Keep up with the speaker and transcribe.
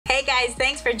Hey guys,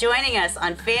 thanks for joining us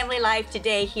on Family Life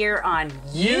today here on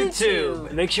YouTube.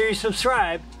 And make sure you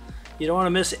subscribe. You don't want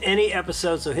to miss any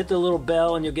episodes, so hit the little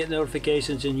bell and you'll get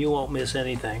notifications and you won't miss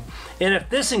anything. And if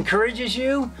this encourages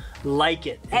you, like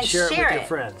it and share it with your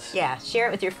friends. Yeah, share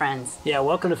it with your friends. Yeah,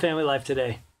 welcome to Family Life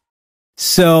today.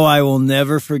 So I will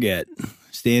never forget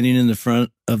standing in the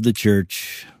front of the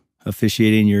church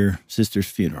officiating your sister's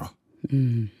funeral.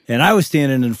 And I was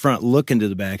standing in front looking to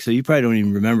the back, so you probably don't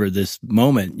even remember this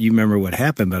moment. You remember what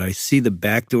happened, but I see the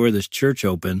back door of this church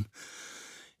open,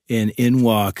 and in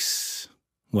walks,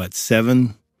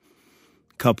 7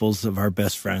 couples of our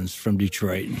best friends from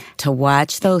Detroit. To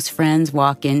watch those friends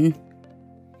walk in,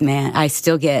 man, I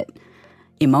still get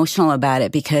emotional about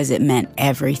it because it meant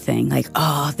everything. Like,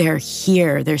 oh, they're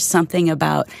here. There's something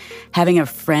about having a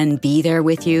friend be there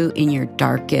with you in your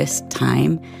darkest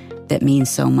time that means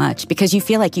so much because you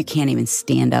feel like you can't even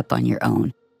stand up on your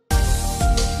own.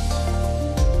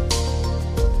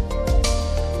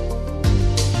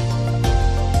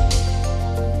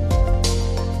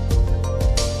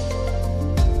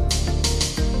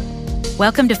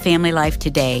 Welcome to Family Life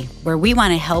Today, where we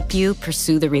want to help you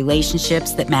pursue the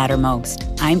relationships that matter most.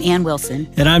 I'm Ann Wilson.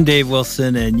 And I'm Dave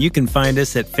Wilson, and you can find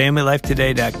us at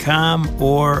FamilyLifeToday.com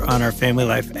or on our Family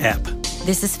Life app.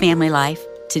 This is Family Life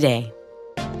Today.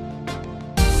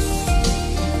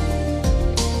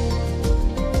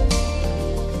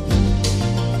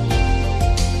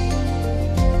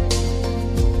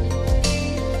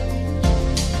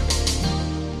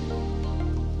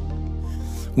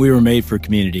 We were made for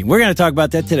community. We're going to talk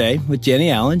about that today with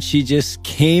Jennie Allen. She just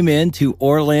came into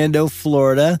Orlando,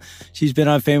 Florida. She's been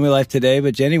on Family Life Today.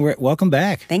 But Jennie, welcome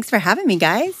back. Thanks for having me,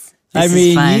 guys.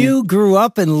 You grew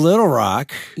up in Little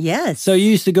Rock. Yes. So you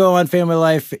used to go on Family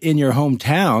Life in your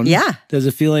hometown. Yeah. Does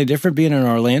it feel any different being in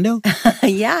Orlando?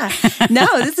 Yeah. No,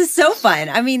 this is so fun.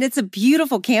 I mean, it's a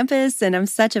beautiful campus, and I'm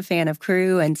such a fan of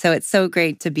Crew. And so it's so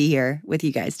great to be here with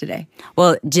you guys today.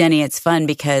 Well, Jennie, it's fun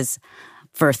because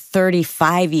for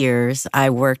 35 years, I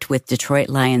worked with Detroit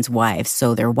Lions wives.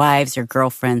 So their wives or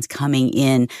girlfriends coming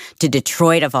in to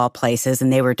Detroit of all places,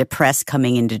 and they were depressed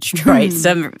coming into Detroit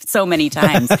so many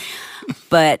times.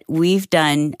 But we've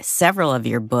done several of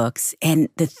your books. And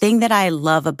the thing that I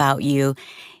love about you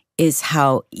is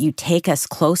how you take us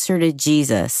closer to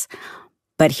Jesus.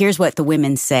 But here's what the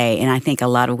women say, and I think a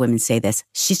lot of women say this.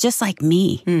 She's just like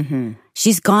me. Mm-hmm.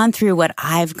 She's gone through what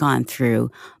I've gone through,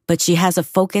 but she has a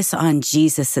focus on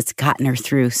Jesus that's gotten her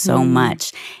through so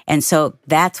much. And so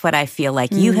that's what I feel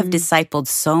like. You have discipled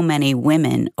so many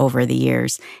women over the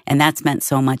years, and that's meant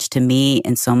so much to me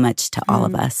and so much to all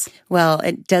of us. Well,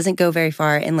 it doesn't go very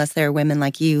far unless there are women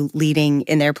like you leading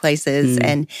in their places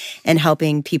and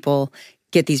helping people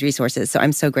get these resources. So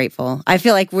I'm so grateful. I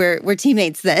feel like we're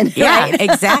teammates then. Yeah, right?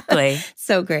 Exactly.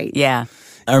 So great. Yeah.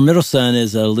 Our middle son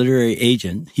is a literary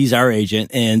agent. He's our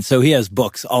agent. And so he has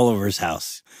books all over his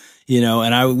house,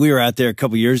 and we were out there a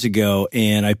couple years ago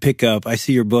and I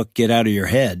see your book, Get Out of Your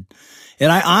Head. And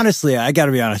I got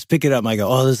to be honest, pick it up and I go,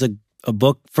 oh, this is a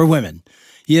book for women.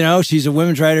 She's a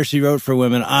women's writer. She wrote for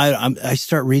women. I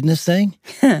start reading this thing.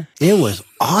 It was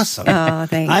awesome. Oh,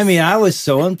 thanks. I mean, I was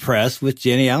so impressed with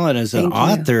Jennie Allen as an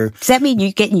author. Does that mean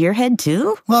you get in your head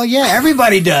too? Well, yeah,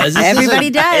 everybody does. Everybody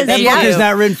does. That book is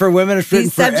not written for women. It's written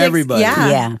for everybody.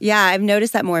 Yeah. I've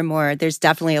noticed that more and more. There's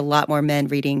definitely a lot more men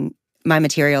reading my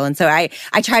material. And so I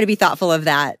try to be thoughtful of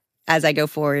that as I go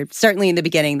forward. Certainly in the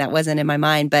beginning, that wasn't in my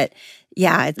mind, but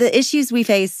yeah, the issues we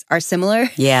face are similar.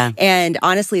 Yeah. And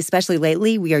honestly, especially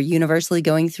lately, we are universally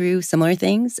going through similar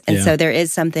things. And so there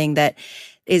is something that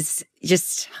is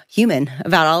just human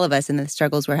about all of us and the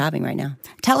struggles we're having right now.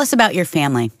 Tell us about your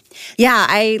family. Yeah,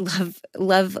 I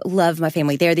love my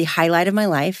family. They're the highlight of my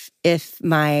life. If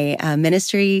my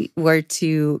ministry were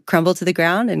to crumble to the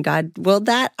ground and God willed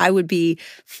that, I would be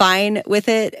fine with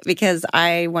it because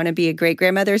I want to be a great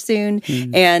grandmother soon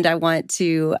and I want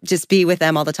to just be with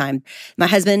them all the time. My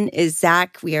husband is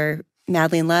Zach. We are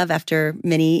madly in love after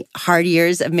many hard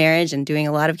years of marriage and doing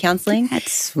a lot of counseling. That's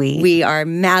sweet. We are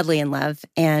madly in love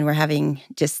and we're having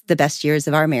just the best years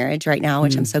of our marriage right now,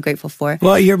 which I'm so grateful for.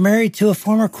 Well, you're married to a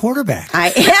former quarterback. I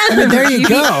am. I mean, there you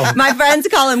go. My friends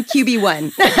call him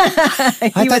QB1.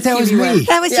 I thought that was me.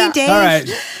 That was you, Dave. All right.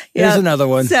 Here's another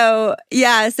one. So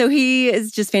he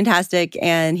is just fantastic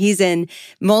and he's in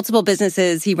multiple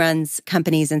businesses. He runs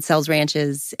companies and sells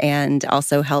ranches and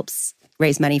also helps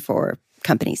raise money for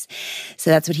companies.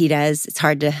 So that's what he does. It's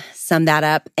hard to sum that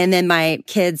up. And then my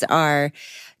kids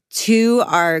two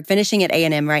are finishing at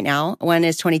A&M right now. One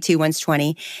is 22, one's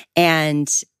 20.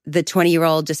 And the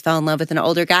 20-year-old just fell in love with an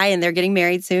older guy and they're getting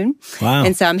married soon. Wow.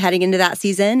 And so I'm heading into that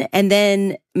season. And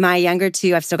then my younger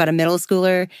two, I've still got a middle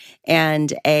schooler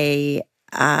and a,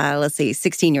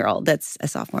 16-year-old that's a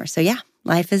sophomore. So yeah,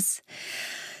 life is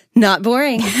not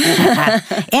boring.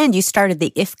 And you started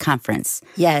the IF conference.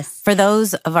 Yes. For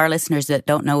those of our listeners that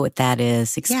don't know what that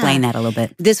is, explain that a little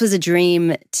bit. This was a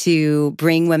dream to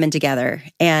bring women together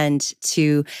and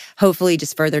to hopefully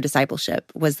just further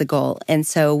discipleship was the goal. And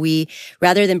so we,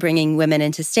 rather than bringing women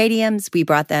into stadiums, we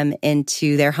brought them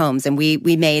into their homes. And we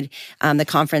made the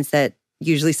conference that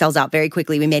usually sells out very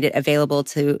quickly. We made it available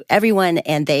to everyone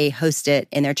and they host it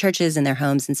in their churches and their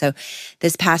homes. And so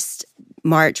this past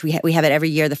March, we have it every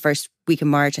year, the first week of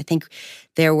March. I think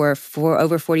there were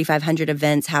over 4,500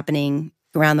 events happening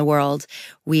around the world.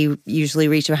 We usually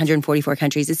reach 144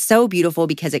 countries. It's so beautiful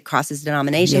because it crosses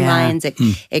denomination lines.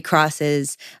 It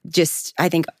crosses just, I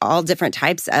think, all different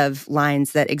types of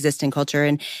lines that exist in culture.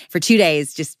 And for 2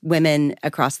 days, just women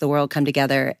across the world come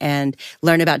together and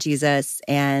learn about Jesus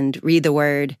and read the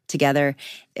word together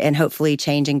and hopefully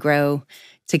change and grow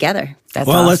together. That's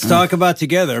well, awesome. Let's talk about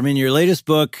together. I mean, your latest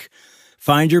book,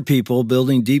 Find Your People,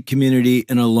 Building Deep Community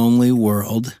in a Lonely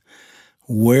World.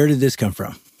 Where did this come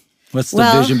from? What's the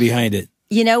vision behind it?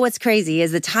 You know, what's crazy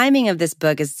is the timing of this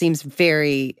book seems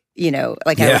very, I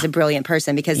was a brilliant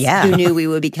person because who knew we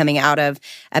would be coming out of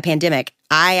a pandemic?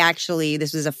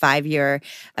 This was a 5-year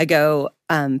ago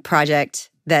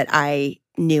project that I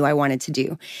knew I wanted to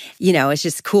do. It's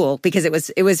just cool because it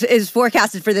was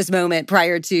forecasted for this moment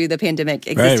prior to the pandemic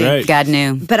existing. Right. God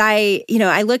knew. But I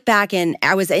look back and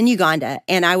I was in Uganda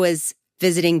and I was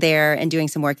visiting there and doing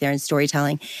some work there in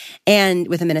storytelling and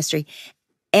with a ministry.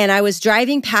 And I was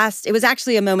driving past, it was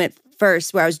actually a moment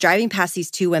first where I was driving past these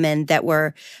two women that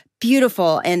were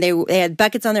beautiful and they had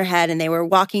buckets on their head and they were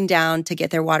walking down to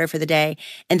get their water for the day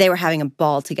and they were having a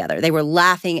ball together. They were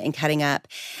laughing and cutting up.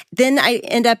 Then I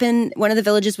end up in one of the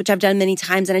villages, which I've done many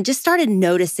times, and I just started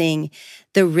noticing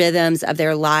the rhythms of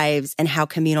their lives and how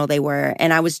communal they were.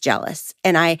 And I was jealous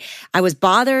and I was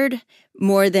bothered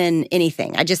more than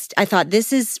anything. I thought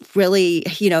this is really,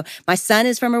 my son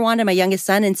is from Rwanda, my youngest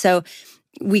son. And so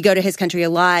we go to his country a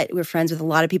lot. We're friends with a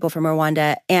lot of people from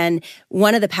Rwanda. And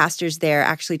one of the pastors there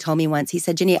actually told me once, he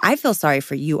said, Jennie, I feel sorry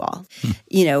for you all.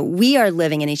 We are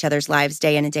living in each other's lives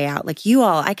day in and day out. Like you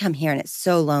all, I come here and it's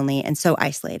so lonely and so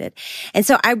isolated. And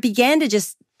so I began to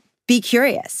just be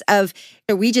curious of,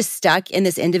 are we just stuck in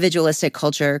this individualistic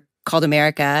culture called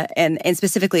America and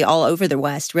specifically all over the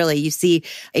West? Really, you see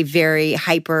a very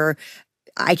hyper,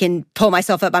 I can pull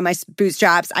myself up by my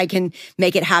bootstraps. I can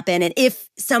make it happen. And if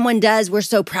someone does, we're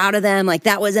so proud of them. Like,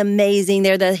 that was amazing.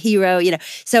 They're the hero,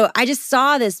 So I just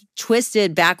saw this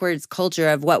twisted backwards culture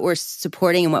of what we're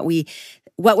supporting and what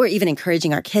we're even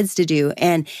encouraging our kids to do.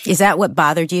 And is that what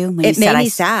bothered you? When it made me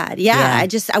sad. Yeah.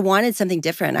 I wanted something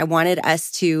different. I wanted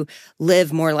us to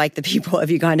live more like the people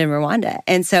of Uganda and Rwanda.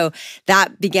 And so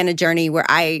that began a journey where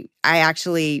I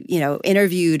actually,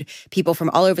 interviewed people from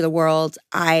all over the world.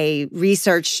 I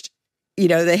researched,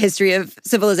 the history of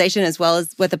civilization as well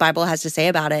as what the Bible has to say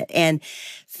about it and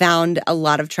found a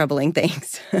lot of troubling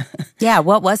things. Yeah,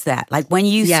 what was that? Like when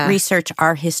you research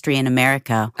our history in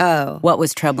America, what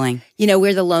was troubling?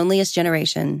 We're the loneliest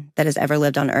generation that has ever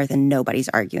lived on earth and nobody's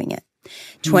arguing it.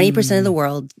 20% of the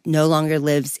world no longer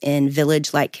lives in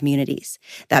village-like communities.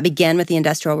 That began with the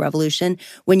Industrial Revolution.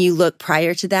 When you look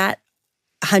prior to that,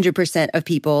 100% of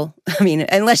people,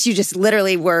 unless you just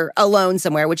literally were alone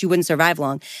somewhere, which you wouldn't survive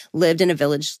long, lived in a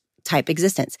village-type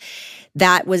existence.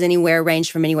 That was ranged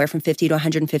from anywhere from 50 to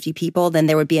 150 people. Then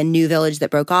there would be a new village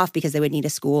that broke off because they would need a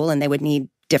school and they would need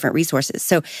different resources.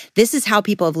 So this is how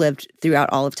people have lived throughout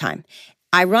all of time.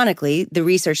 Ironically, the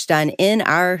research done in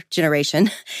our generation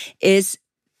is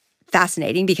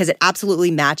fascinating because it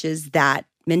absolutely matches that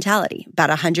mentality. About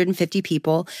 150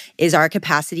 people is our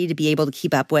capacity to be able to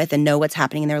keep up with and know what's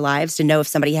happening in their lives, to know if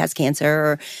somebody has cancer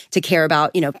or to care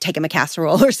about, take them a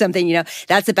casserole or something,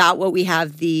 that's about what we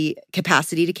have the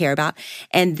capacity to care about.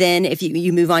 And then if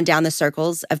you move on down the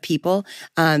circles of people,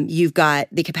 you've got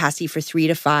the capacity for 3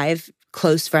 to 5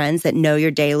 close friends that know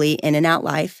your daily in and out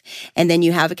life. And then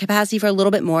you have a capacity for a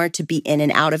little bit more to be in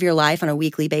and out of your life on a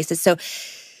weekly basis.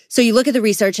 So you look at the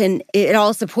research and it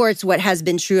all supports what has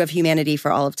been true of humanity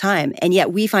for all of time. And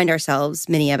yet we find ourselves,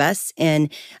 many of us, in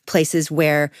places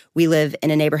where we live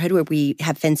in a neighborhood where we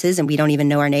have fences and we don't even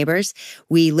know our neighbors.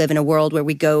 We live in a world where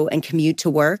we go and commute to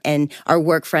work and our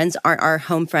work friends aren't our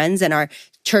home friends and our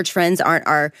church friends aren't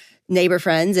our neighbor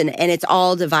friends, and it's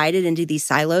all divided into these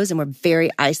silos, and we're very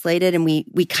isolated, and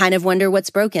we kind of wonder what's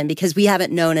broken because we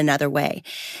haven't known another way.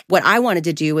 What I wanted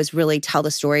to do was really tell the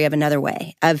story of another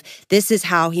way, of this is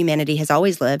how humanity has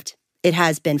always lived. It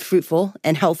has been fruitful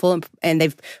and helpful, and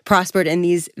they've prospered in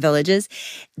these villages.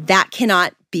 That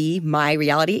cannot be my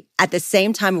reality. At the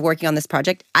same time of working on this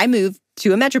project, I moved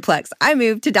to a metroplex. I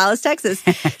moved to Dallas, Texas.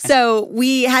 So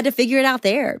we had to figure it out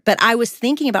there. But I was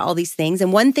thinking about all these things.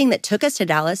 And one thing that took us to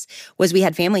Dallas was we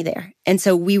had family there. And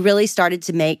so we really started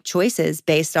to make choices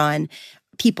based on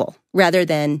people rather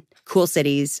than cool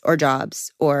cities or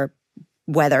jobs or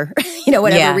weather,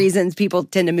 whatever reasons people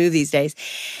tend to move these days.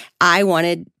 I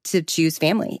wanted to choose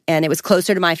family, and it was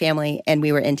closer to my family, and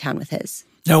we were in town with his.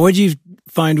 Now, what did you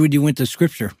find when you went to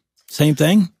Scripture? Same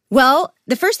thing? Well,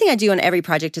 the first thing I do on every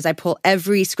project is I pull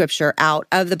every scripture out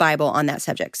of the Bible on that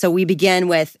subject. So we begin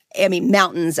with,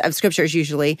 mountains of scriptures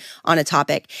usually on a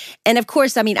topic. And of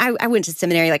course, I went to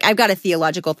seminary, I've got a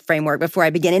theological framework before I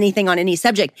begin anything on any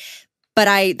subject, but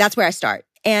that's where I start.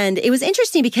 And it was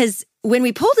interesting because when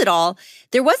we pulled it all,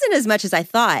 there wasn't as much as I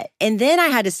thought. And then I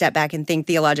had to step back and think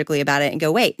theologically about it and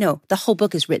go, wait, no, the whole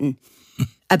book is written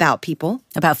about people.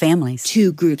 About families.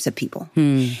 Two groups of people.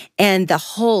 And the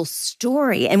whole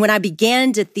story. And when I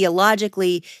began to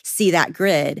theologically see that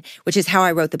grid, which is how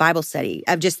I wrote the Bible study,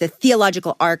 of just the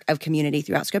theological arc of community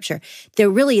throughout Scripture,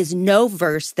 there really is no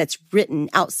verse that's written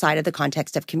outside of the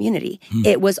context of community.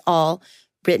 It was all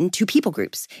written to people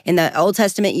groups. In the Old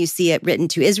Testament, you see it written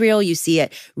to Israel. You see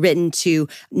it written to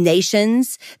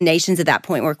nations. Nations at that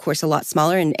point were, of course, a lot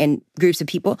smaller and groups of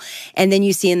people. And then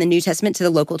you see in the New Testament to the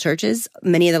local churches.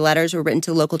 Many of the letters were written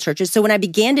to local churches. So when I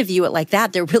began to view it like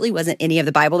that, there really wasn't any of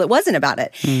the Bible that wasn't about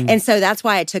it. And so that's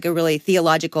why I took a really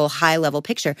theological, high-level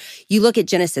picture. You look at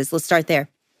Genesis. Let's start there.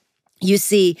 You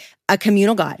see a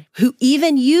communal God who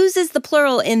even uses the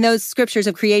plural in those scriptures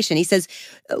of creation. He says,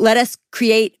 let us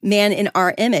create man in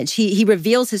our image. He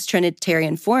reveals his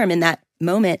Trinitarian form in that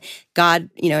moment. God,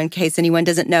 in case anyone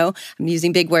doesn't know, I'm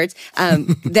using big words,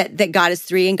 that God is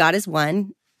three and God is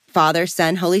one. Father,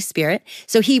 Son, Holy Spirit.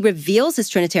 So he reveals his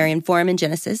Trinitarian form in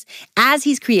Genesis as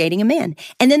he's creating a man.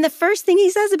 And then the first thing he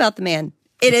says about the man,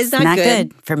 it is not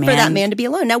good for that man to be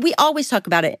alone. Now, we always talk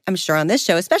about it, I'm sure, on this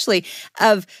show, especially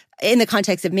in the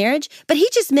context of marriage, but he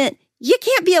just meant you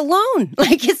can't be alone.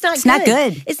 It's not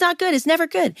good. It's not good. It's never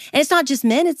good. And it's not just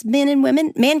men, it's men and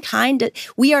women, mankind.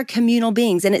 We are communal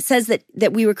beings. And it says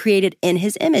that we were created in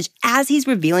his image as he's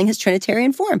revealing his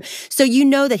Trinitarian form. So you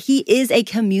know that he is a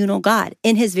communal God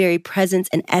in his very presence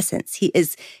and essence. He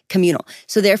is communal.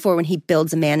 So therefore, when he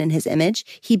builds a man in his image,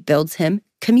 he builds him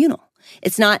communal.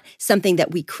 It's not something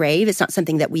that we crave. It's not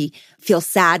something that we feel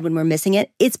sad when we're missing it.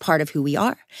 It's part of who we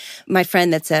are. My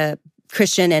friend that's a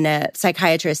Christian and a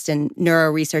psychiatrist and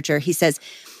neuro researcher, he says,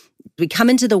 we come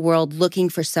into the world looking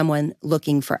for someone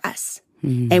looking for us.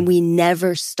 And we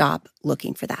never stop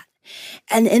looking for that.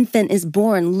 An infant is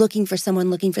born looking for someone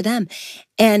looking for them.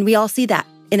 And we all see that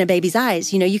in a baby's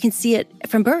eyes. You can see it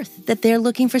from birth, that they're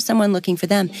looking for someone looking for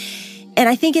them. And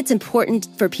I think it's important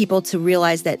for people to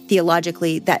realize that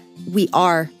theologically that we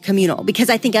are communal, because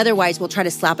I think otherwise we'll try to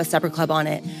slap a supper club on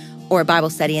it or a Bible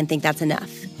study and think that's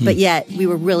enough. But yet we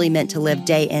were really meant to live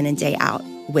day in and day out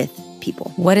with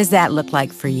people. What does that look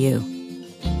like for you?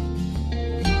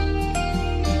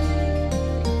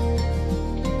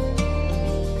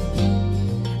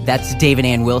 That's David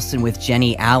Ann Wilson with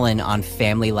Jennie Allen on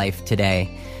Family Life today.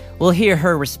 We'll hear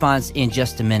her response in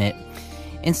just a minute.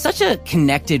 In such a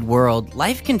connected world,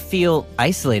 life can feel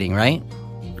isolating, right?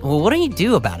 Well, what do you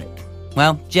do about it?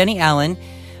 Well, Jennie Allen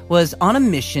was on a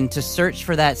mission to search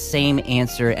for that same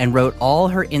answer and wrote all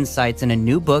her insights in a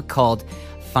new book called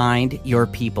Find Your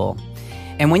People.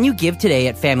 And when you give today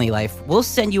at Family Life, we'll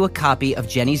send you a copy of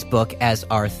Jennie's book as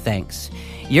our thanks.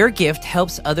 Your gift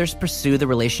helps others pursue the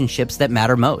relationships that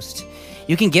matter most.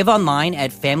 You can give online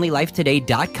at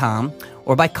FamilyLifeToday.com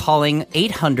or by calling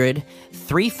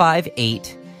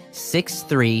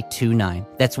 800-358-6329.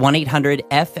 That's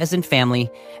 1-800-F as in family,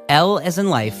 L as in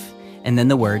life, and then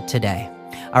the word today.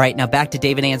 All right, now back to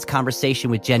David Ann's conversation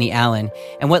with Jennie Allen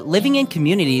and what living in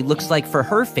community looks like for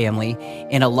her family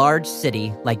in a large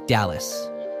city like Dallas.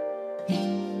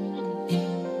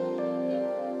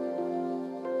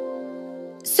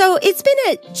 So it's been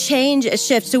a change, a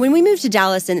shift. So when we moved to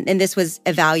Dallas, and this was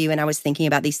a value, and I was thinking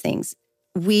about these things,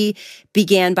 we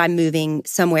began by moving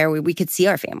somewhere where we could see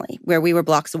our family, where we were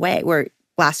blocks away, where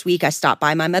last week, I stopped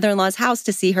by my mother-in-law's house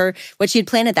to see her, what she had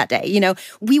planted that day.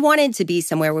 We wanted to be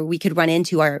somewhere where we could run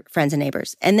into our friends and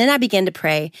neighbors. And then I began to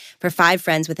pray for 5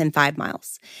 friends within 5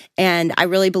 miles. And I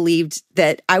really believed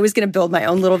that I was going to build my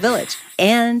own little village.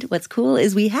 And what's cool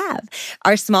is we have.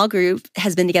 Our small group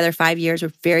has been together 5 years.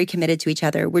 We're very committed to each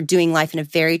other. We're doing life in a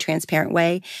very transparent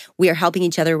way. We are helping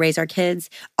each other raise our kids.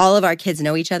 All of our kids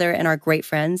know each other and are great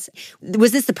friends.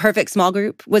 Was this the perfect small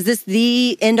group? Was this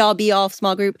the end-all, be-all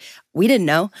small group? We didn't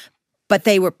know, but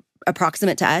they were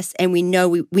approximate to us, and we knew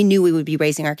we would be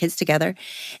raising our kids together.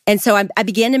 And so I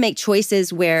began to make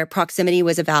choices where proximity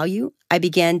was a value. I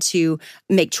began to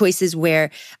make choices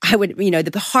where I would,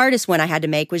 the hardest one I had to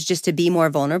make was just to be more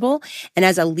vulnerable. And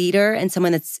as a leader and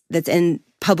someone that's in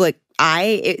public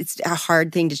eye, it's a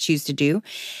hard thing to choose to do.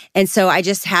 And so I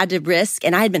just had to risk,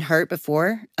 and I had been hurt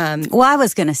before. Well, I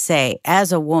was going to say,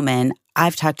 as a woman,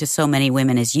 I've talked to so many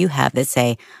women as you have that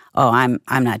say, "Oh,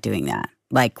 I'm not doing that."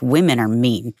 Like, women are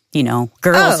mean,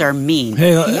 girls are mean.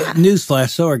 Hey, newsflash,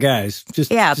 so are guys. Just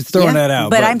throwing that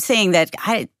out. But I'm saying that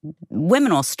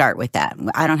women will start with that.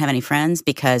 I don't have any friends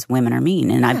because women are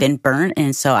mean, and I've been burnt,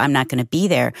 and so I'm not going to be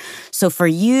there. So for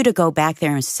you to go back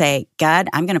there and say, God,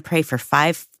 I'm going to pray for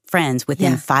 5 friends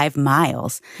within 5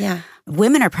 miles. Yeah.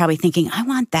 Women are probably thinking, I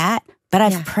want that. But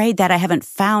I've prayed that I haven't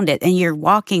found it. And you're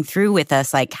walking through with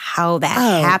us like how that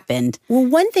happened. Well,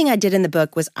 one thing I did in the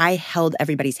book was I held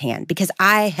everybody's hand because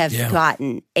I have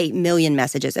gotten 8 million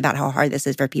messages about how hard this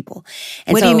is for people.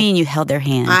 And what do you mean you held their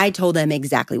hand? I told them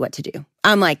exactly what to do.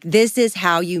 I'm like, this is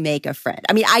how you make a friend.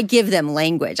 I mean, I give them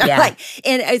language. I'm like,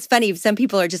 and it's funny, some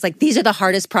people are just like, these are the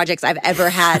hardest projects I've ever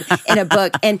had in a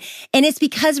book. And it's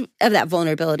because of that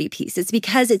vulnerability piece. It's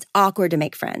because it's awkward to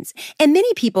make friends. And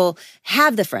many people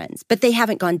have the friends, but they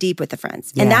haven't gone deep with the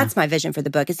friends. And that's my vision for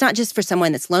the book. It's not just for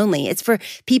someone that's lonely. It's for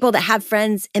people that have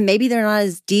friends and maybe they're not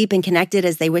as deep and connected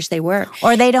as they wish they were.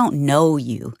 Or they don't know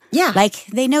you. Yeah. Like,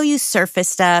 they know you surface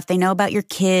stuff. They know about your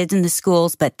kids and the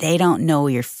schools, but they don't know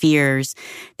your fears.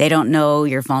 They don't know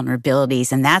your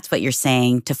vulnerabilities. And that's what you're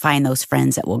saying, to find those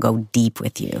friends that will go deep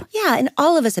with you. Yeah. And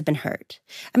all of us have been hurt.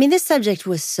 I mean, this subject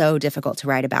was so difficult to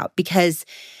write about because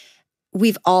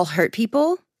we've all hurt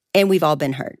people and we've all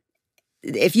been hurt.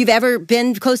 If you've ever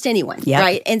been close to anyone,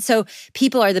 right? And so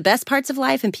people are the best parts of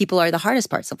life and people are the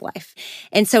hardest parts of life.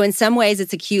 And so in some ways,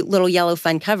 it's a cute little yellow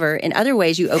fun cover. In other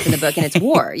ways, you open the book and it's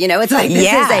war. It's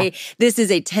like, this is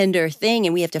a tender thing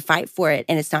and we have to fight for it.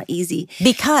 And it's not easy.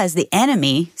 Because the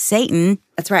enemy, Satan,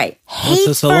 that's right,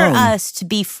 hates for us to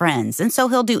be friends. And so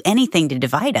he'll do anything to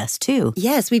divide us too.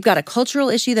 Yes, we've got a cultural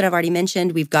issue that I've already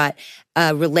mentioned. We've got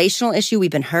a relational issue. We've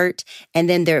been hurt. And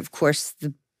then there, of course,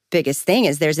 the biggest thing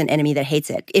is there's an enemy that hates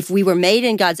it. If we were made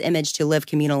in God's image to live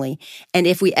communally, and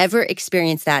if we ever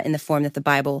experience that in the form that the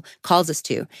Bible calls us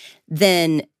to,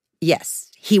 then yes,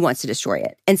 he wants to destroy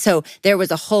it. And so there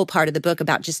was a whole part of the book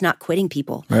about just not quitting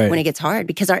people when it gets hard,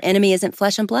 because our enemy isn't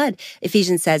flesh and blood.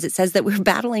 Ephesians says, it says that we're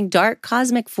battling dark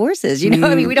cosmic forces. I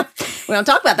mean, we don't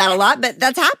talk about that a lot, but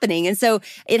that's happening. And so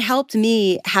it helped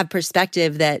me have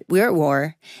perspective that we're at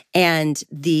war, and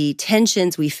the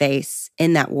tensions we face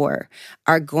in that war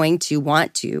are going to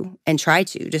want to and try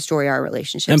to destroy our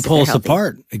relationships and pull us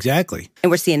apart. Exactly. And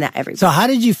we're seeing that everywhere. So how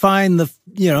did you find the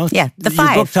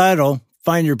 5 book title?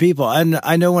 Find your people. And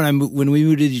I know when we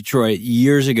moved to Detroit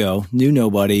years ago, knew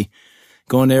nobody,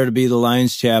 going there to be the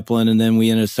Lions chaplain, and then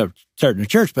we ended up starting a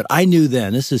church. But I knew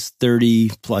then, this is 30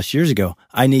 plus years ago,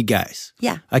 I need guys.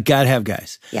 Yeah. I got to have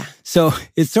guys. Yeah. So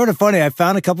it's sort of funny. I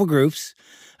found a couple groups.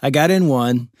 I got in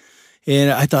one, and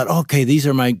I thought, okay, these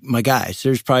are my guys.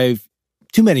 There's probably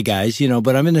too many guys,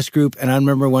 but I'm in this group. And I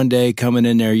remember one day coming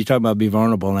in there, you talk about being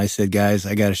vulnerable. And I said, guys,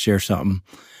 I got to share something.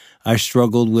 I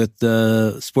struggled with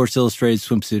the Sports Illustrated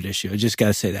swimsuit issue. I just got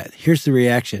to say that. Here's the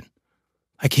reaction.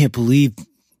 I can't believe.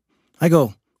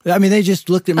 They just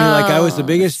looked at me like I was the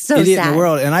biggest idiot in the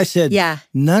world. And I said,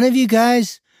 none of you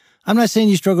guys, I'm not saying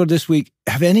you struggled this week.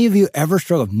 Have any of you ever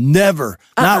struggled? Never.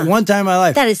 Not one time in my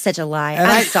life. That is such a lie.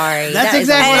 I'm sorry. That's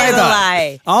exactly what I thought.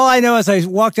 Lie. All I know is I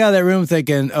walked out of that room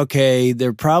thinking, okay,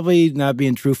 they're probably not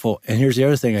being truthful. And here's the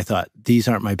other thing I thought. These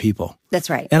aren't my people.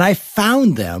 That's right. And I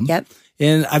found them. Yep.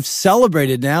 And I've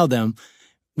celebrated now them.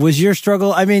 Was your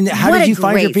struggle? I mean, how did you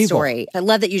find your people? Story. I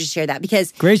love that you just shared that,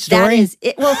 because great story.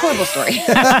 Horrible story.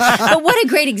 But what a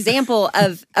great example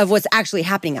of what's actually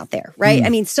happening out there, right? I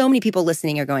mean, so many people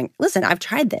listening are going, listen, I've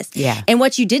tried this. Yeah. And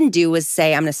what you didn't do was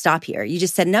say, I'm going to stop here. You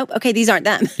just said, nope, okay, these aren't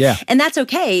them. Yeah. And that's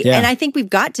okay. Yeah. And I think we've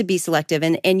got to be selective.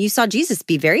 And you saw Jesus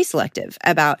be very selective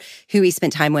about who he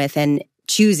spent time with. And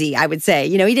choosy, I would say.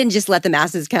 He didn't just let the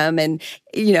masses come and,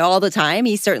 all the time.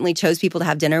 He certainly chose people to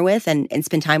have dinner with and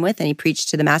spend time with, and he preached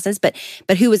to the masses. But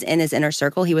who was in his inner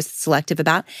circle, he was selective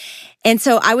about. And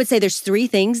so I would say there's 3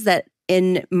 things that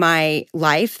in my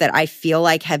life that I feel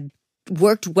like have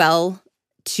worked well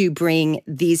to bring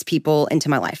these people into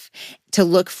my life to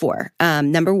look for.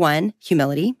 Number 1,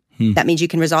 humility. That means you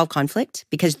can resolve conflict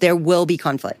because there will be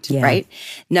conflict, right?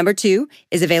 Number 2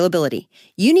 is availability.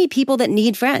 You need people that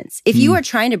need friends. If you are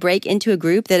trying to break into a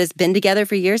group that has been together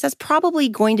for years, that's probably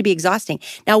going to be exhausting.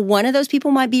 Now, one of those people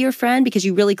might be your friend because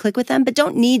you really click with them, but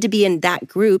don't need to be in that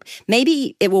group.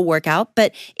 Maybe it will work out,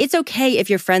 but it's okay if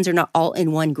your friends are not all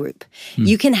in one group.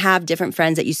 You can have different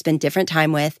friends that you spend different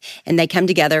time with, and they come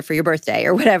together for your birthday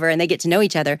or whatever, and they get to know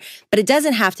each other. But it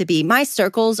doesn't have to be. My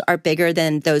circles are bigger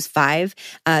than those 5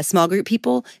 small group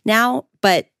people now,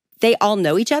 but they all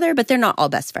know each other, but they're not all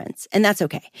best friends, and that's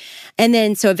okay. And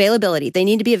then, so availability, they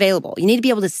need to be available. You need to be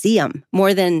able to see them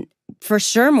more than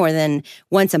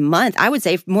once a month. I would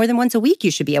say more than once a week,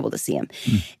 you should be able to see them.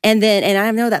 And I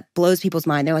know that blows people's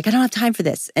mind. They're like, I don't have time for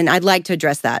this. And I'd like to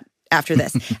address that after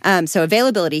this. So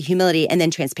availability, humility, and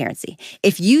then transparency.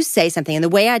 If you say something, and the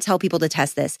way I tell people to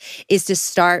test this is to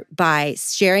start by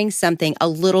sharing something a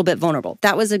little bit vulnerable.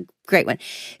 That was a great one.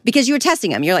 Because you were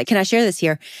testing them. You're like, can I share this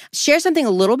here? Share something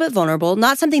a little bit vulnerable,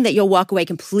 not something that you'll walk away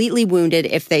completely wounded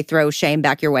if they throw shame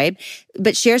back your way,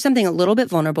 but share something a little bit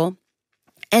vulnerable.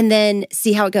 And then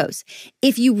see how it goes.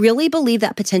 If you really believe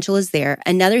that potential is there,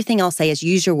 another thing I'll say is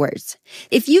use your words.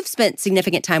 If you've spent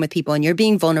significant time with people and you're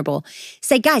being vulnerable,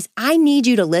 say, guys, I need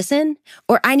you to listen,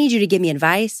 or I need you to give me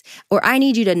advice, or I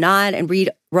need you to nod and read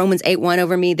Romans 8:1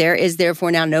 over me. There is therefore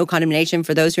now no condemnation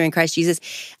for those who are in Christ Jesus.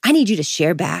 I need you to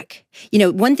share back.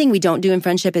 One thing we don't do in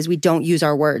friendship is we don't use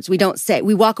our words. We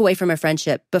walk away from a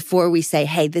friendship before we say,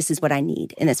 hey, this is what I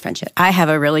need in this friendship.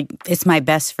 It's my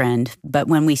best friend, but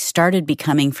when we started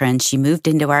becoming friends, she moved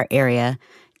into our area.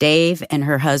 Dave and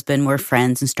her husband were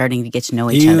friends and starting to get to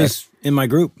know each other. He was in my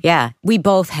group. Yeah. We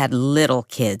both had little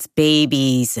kids,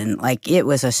 babies, and it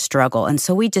was a struggle. And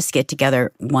so we just get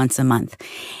together once a month.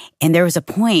 And there was a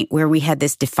point where we had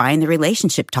this define the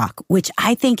relationship talk, which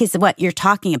I think is what you're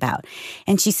talking about.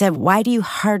 And she said, why do you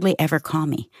hardly ever call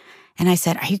me? And I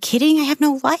said, are you kidding? I have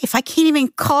no life. I can't even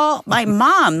call my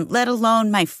mom, let alone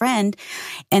my friend.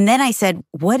 And then I said,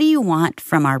 what do you want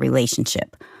from our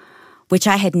relationship? Which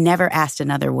I had never asked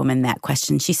another woman that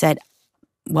question. She said,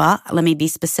 well, let me be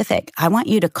specific. I want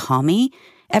you to call me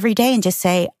every day and just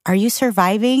say, are you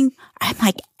surviving? I'm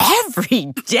like,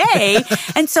 every day?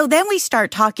 And so then we start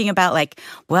talking about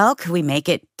could we make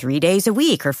it 3 days a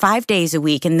week or 5 days a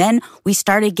week? And then we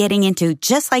started getting into,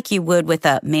 just like you would with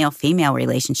a male-female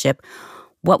relationship,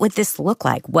 what would this look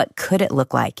like? What could it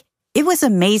look like? It was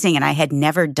amazing. And I had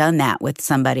never done that with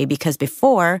somebody because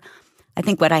before, I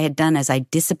think what I had done is I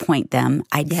disappoint them.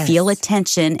 I'd feel a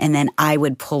tension and then I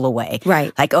would pull away.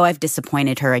 Right. Like, oh, I've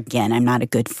disappointed her again. I'm not a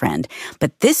good friend.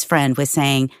 But this friend was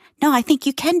saying, no, I think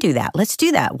you can do that. Let's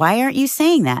do that. Why aren't you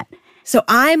saying that? So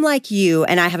I'm like you,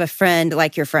 and I have a friend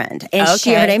like your friend. And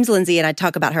her name's Lindsay, and I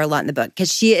talk about her a lot in the book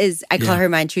because she is, I call her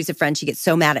my intrusive friend. She gets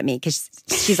so mad at me because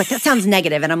she's like, that sounds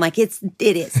negative. And I'm like, it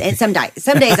is. And some days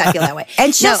I feel that way.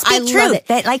 And she'll speak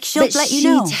truth. She'll let you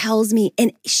know. She tells me,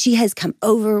 and she has come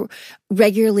over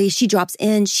regularly. She drops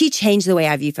in. She changed the way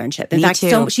I view friendship. In fact,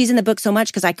 she's in the book so much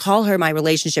because I call her my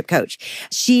relationship coach.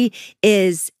 She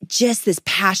is just this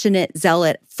passionate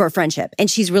zealot for friendship, and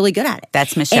she's really good at it.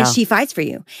 That's Michelle. And she fights for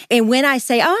you. And when I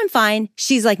say, oh, I'm fine,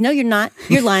 she's like, no, you're not.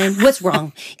 You're lying. What's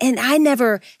wrong? And I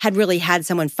never had really had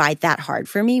someone fight that hard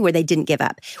for me where they didn't give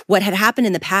up. What had happened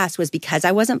in the past was because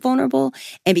I wasn't vulnerable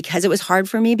and because it was hard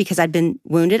for me, because I'd been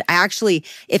wounded. I actually,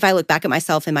 if I look back at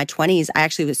myself in my 20s, I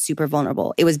actually was super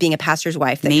vulnerable. It was being a pastor's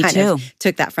wife that kind of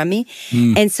took that from me.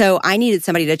 And so I needed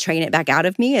somebody to train it back out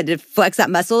of me and to flex that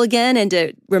muscle again and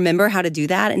to remember how to do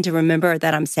that and to remember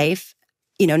that I'm safe.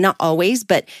 Not always,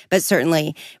 but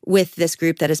certainly with this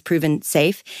group that has proven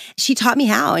safe. She taught me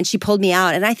how, and she pulled me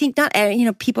out. And I think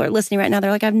people are listening right now.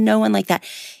 They're like, I have no one like that.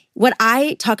 What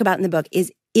I talk about in the book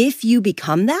is if you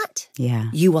become that,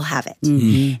 you will have it.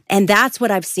 Mm-hmm. And that's what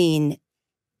I've seen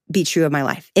be true of my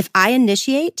life. If I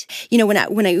initiate,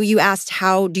 when you asked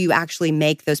how do you actually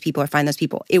make those people or find those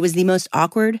people, it was the most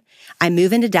awkward. I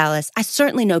move into Dallas. I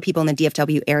certainly know people in the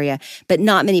DFW area, but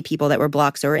not many people that were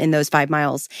blocks or in those 5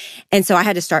 miles. And so I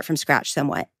had to start from scratch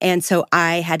somewhat. And so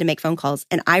I had to make phone calls,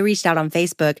 and I reached out on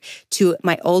Facebook to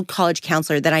my old college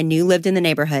counselor that I knew lived in the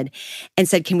neighborhood and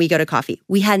said, can we go to coffee?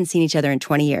 We hadn't seen each other in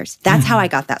 20 years. That's how I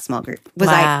got that small group.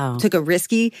 I took a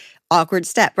risky, awkward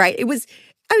step, right?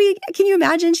 I mean, can you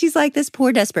imagine? She's like this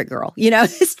poor desperate girl,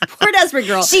 this poor desperate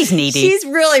girl. She's needy. She's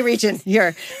really reaching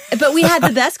here. But we had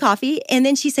the best coffee. And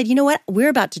then she said, you know what? We're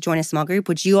about to join a small group.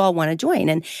 Would you all want to join?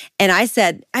 And I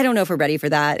said, I don't know if we're ready for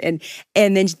that. And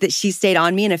then she stayed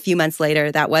on me. And a few months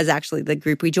later, that was actually the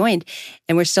group we joined.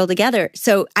 And we're still together.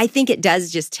 So I think it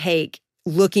does just take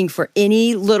looking for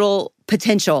any little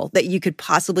potential that you could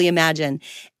possibly imagine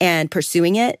and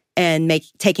pursuing it and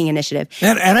taking initiative.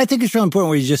 And I think it's really important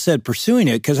what you just said, pursuing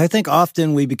it, because I think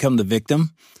often we become the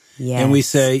victim. Yes. And we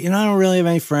say, I don't really have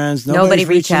any friends. Nobody's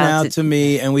reaching out to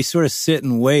me. And we sort of sit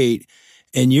and wait.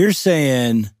 And you're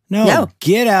saying, no,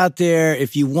 get out there.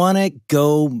 If you want it,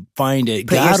 go find it.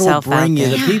 God will bring you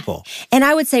the people. And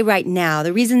I would say right now,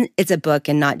 the reason it's a book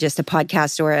and not just a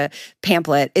podcast or a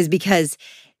pamphlet is because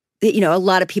a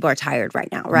lot of people are tired right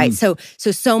now, right?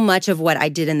 So much of what I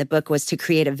did in the book was to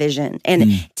create a vision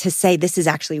and to say this is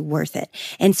actually worth it.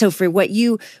 And so for what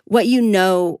you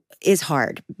know is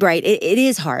hard, right? It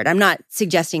is hard. I'm not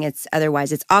suggesting it's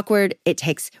otherwise. It's awkward. It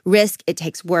takes risk. It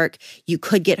takes work. You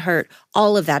could get hurt.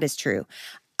 All of that is true.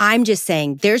 I'm just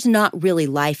saying there's not really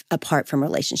life apart from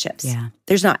relationships. Yeah.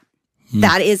 There's not.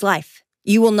 That is life.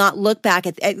 You will not look back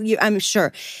at I'm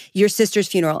sure, your sister's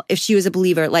funeral, if she was a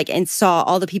believer, and saw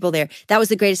all the people there, that was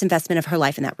the greatest investment of her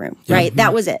life in that room, right?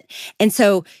 That was it. And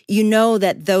so you know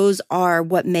that those are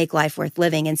what make life worth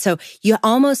living. And so you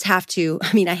almost have to,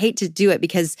 I hate to do it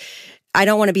because I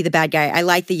don't want to be the bad guy. I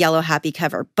like the yellow happy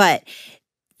cover. But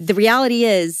the reality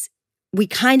is we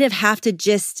kind of have to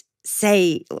just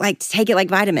say, take it like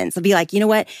vitamins. I'll be like, you know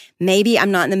what? Maybe I'm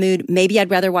not in the mood. Maybe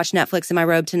I'd rather watch Netflix in my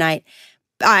robe tonight.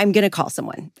 I'm going to call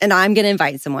someone and I'm going to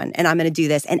invite someone and I'm going to do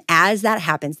this. And as that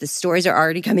happens, the stories are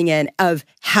already coming in of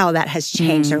how that has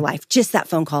changed their life. Just that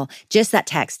phone call, just that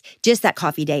text, just that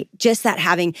coffee date, just that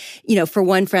having, for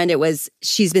one friend,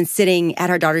 she's been sitting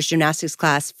at her daughter's gymnastics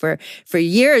class for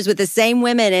years with the same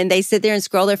women, and they sit there and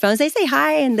scroll their phones. They say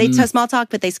hi and they small talk,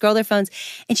 but they scroll their phones.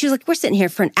 And she was like, we're sitting here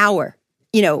for an hour.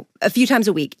 A few times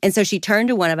a week. And so she turned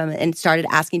to one of them and started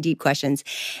asking deep questions.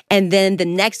 And then the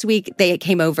next week they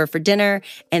came over for dinner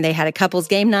and they had a couples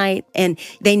game night, and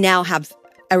they now have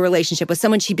a relationship with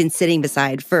someone she'd been sitting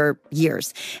beside for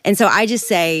years. And so I just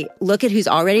say, look at who's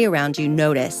already around you,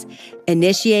 notice,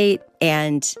 initiate,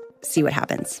 and see what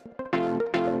happens.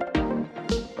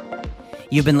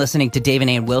 You've been listening to Dave and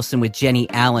Ann Wilson with Jennie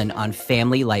Allen on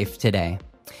Family Life Today.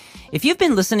 If you've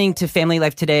been listening to Family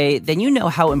Life Today, then you know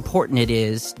how important it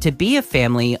is to be a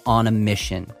family on a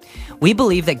mission. We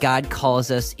believe that God calls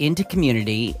us into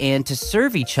community and to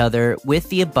serve each other with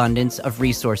the abundance of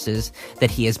resources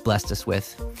that He has blessed us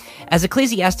with. As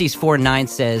Ecclesiastes 4:9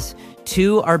 says,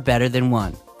 2 are better than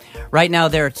 1. Right now,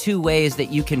 there are 2 ways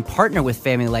that you can partner with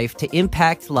Family Life to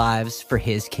impact lives for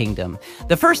His kingdom.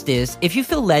 The first is, if you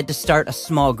feel led to start a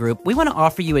small group, we want to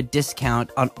offer you a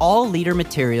discount on all leader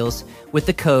materials with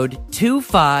the code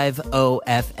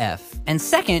 250FF. And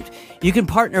second, you can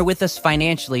partner with us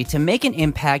financially to make an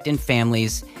impact in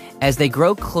families as they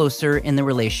grow closer in the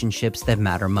relationships that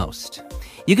matter most.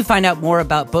 You can find out more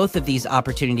about both of these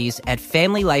opportunities at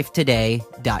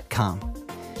FamilyLifeToday.com.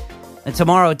 And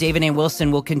tomorrow, Dave and Ann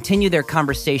Wilson will continue their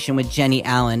conversation with Jennie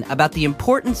Allen about the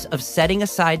importance of setting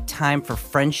aside time for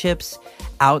friendships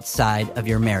outside of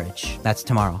your marriage. That's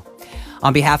tomorrow.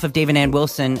 On behalf of Dave and Ann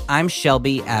Wilson, I'm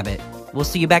Shelby Abbott. We'll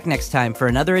see you back next time for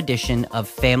another edition of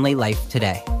Family Life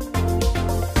Today.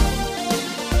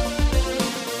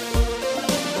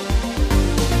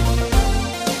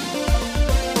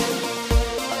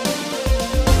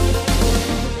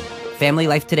 Family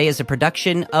Life Today is a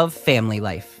production of Family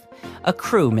Life, a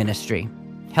Crew ministry,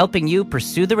 helping you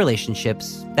pursue the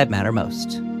relationships that matter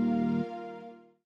most.